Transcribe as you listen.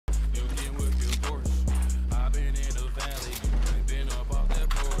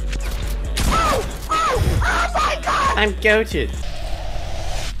I'm goated.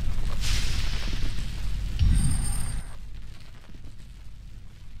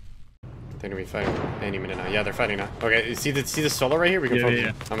 They're gonna be fighting any minute now. Yeah, they're fighting now. Okay, you see the solo right here? We can focus. Yeah.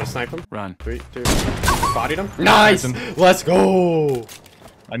 I'm gonna snipe them. Run. 3, 2. Bodied him. Nice! Let's go!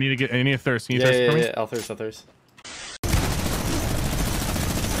 I need a thirst. Can you thirst for me? Yeah, I'll thirst. Oh, this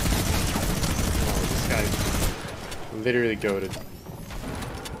guy's literally goated.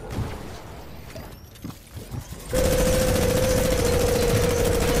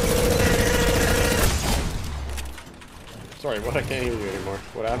 Sorry, what? I can't hear you anymore.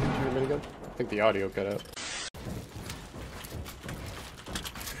 What happened to you a minute ago? I think the audio cut out.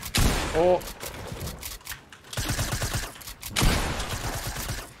 Oh!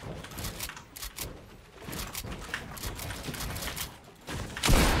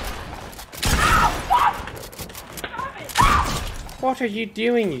 What are you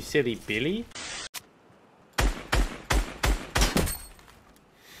doing, you silly Billy?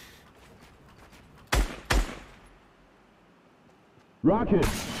 Rocket!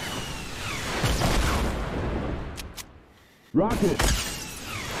 Rocket!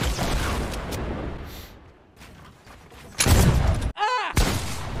 Ah!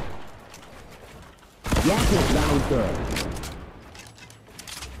 Rocket launcher!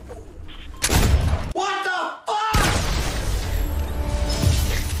 What the fuck?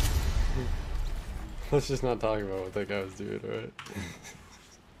 Let's just not talk about what that guy was doing, alright?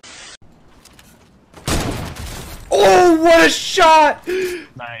 Oh, what a shot!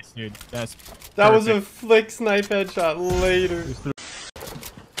 Nice, dude. That's that perfect. was a flick snipe headshot later.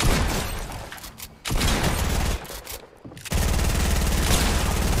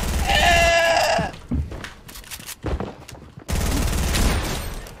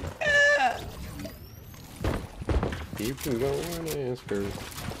 You can go and ask her.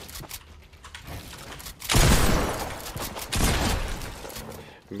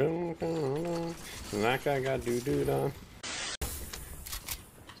 That guy got doo-doo on.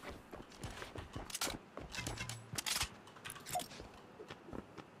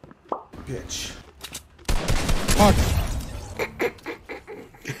 Bitch. Fuck.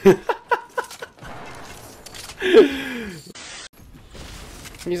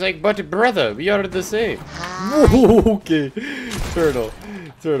 He's like, but brother, we are the same. Okay. Turtle,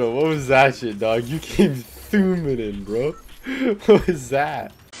 what was that shit, dog? You came zooming in, bro. What was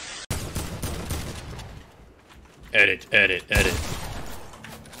that? Edit.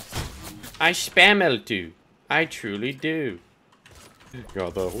 I spam L2. I truly do.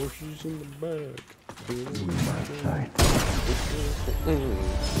 Got the horses in the back.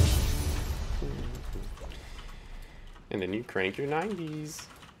 And then you crank your 90s.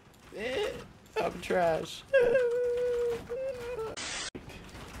 I'm trash.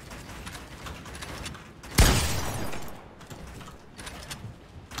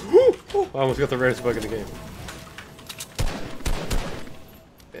 I almost got the rarest bug in the game.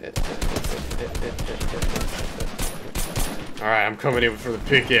 Alright, I'm coming in for the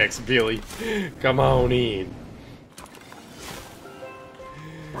pickaxe, Billy. Come on in.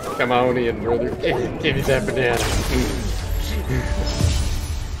 Come on in, brother. Give me that banana.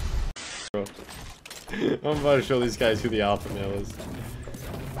 I'm about to show these guys who the alpha male is.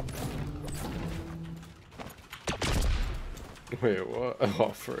 Wait, what? Oh,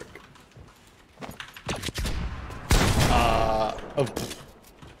 frick.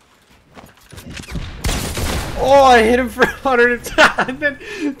 Oh, I hit him for 100 times.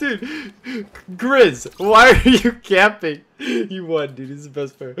 Dude, Grizz, why are you camping? You won, dude. This is the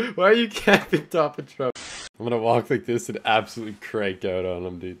best player. Why are you camping top of Trump? I'm gonna walk like this and absolutely crank out on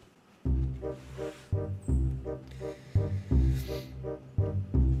him, dude.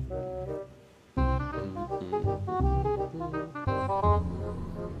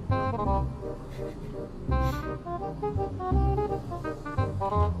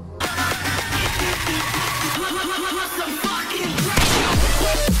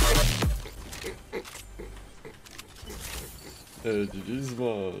 GG's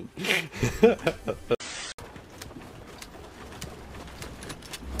man.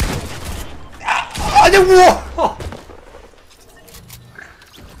 Oh,